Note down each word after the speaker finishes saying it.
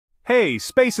Hey,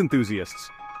 space enthusiasts!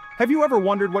 Have you ever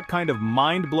wondered what kind of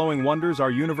mind-blowing wonders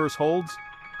our universe holds?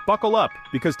 Buckle up,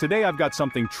 because today I've got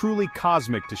something truly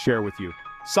cosmic to share with you.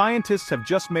 Scientists have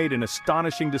just made an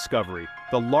astonishing discovery,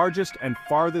 the largest and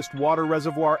farthest water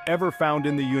reservoir ever found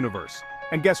in the universe.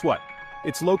 And guess what?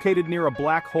 It's located near a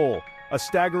black hole, a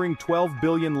staggering 12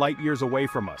 billion light-years away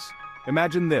from us.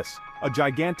 Imagine this, a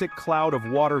gigantic cloud of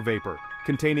water vapor,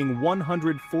 containing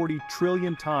 140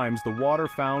 trillion times the water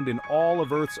found in all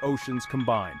of Earth's oceans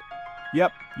combined.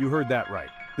 Yep, you heard that right.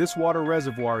 This water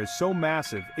reservoir is so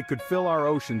massive it could fill our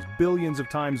oceans billions of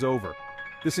times over.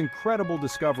 This incredible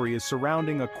discovery is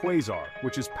surrounding a quasar,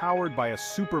 which is powered by a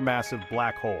supermassive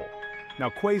black hole. Now,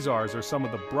 quasars are some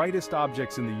of the brightest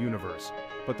objects in the universe,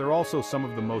 but they're also some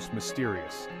of the most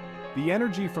mysterious. The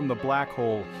energy from the black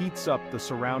hole heats up the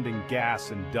surrounding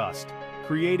gas and dust,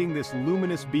 creating this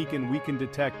luminous beacon we can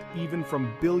detect even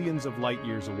from billions of light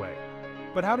years away.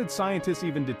 But how did scientists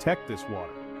even detect this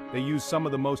water? They used some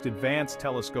of the most advanced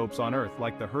telescopes on Earth,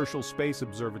 like the Herschel Space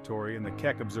Observatory and the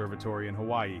Keck Observatory in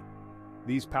Hawaii.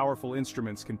 These powerful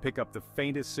instruments can pick up the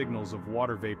faintest signals of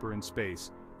water vapor in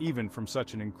space, even from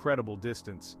such an incredible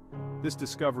distance. This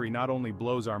discovery not only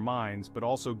blows our minds, but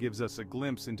also gives us a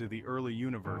glimpse into the early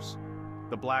universe.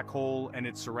 The black hole and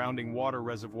its surrounding water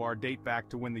reservoir date back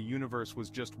to when the universe was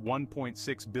just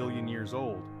 1.6 billion years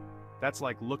old. That's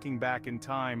like looking back in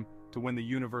time to when the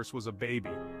universe was a baby.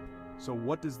 So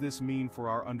what does this mean for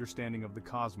our understanding of the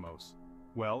cosmos?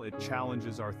 Well, it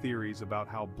challenges our theories about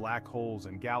how black holes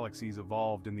and galaxies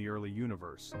evolved in the early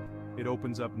universe. It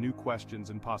opens up new questions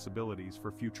and possibilities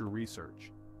for future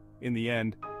research. In the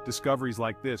end, discoveries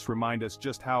like this remind us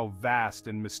just how vast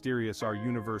and mysterious our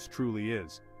universe truly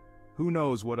is. Who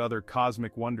knows what other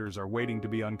cosmic wonders are waiting to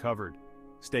be uncovered?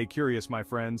 Stay curious, my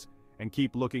friends, and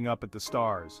keep looking up at the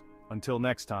stars. Until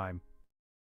next time.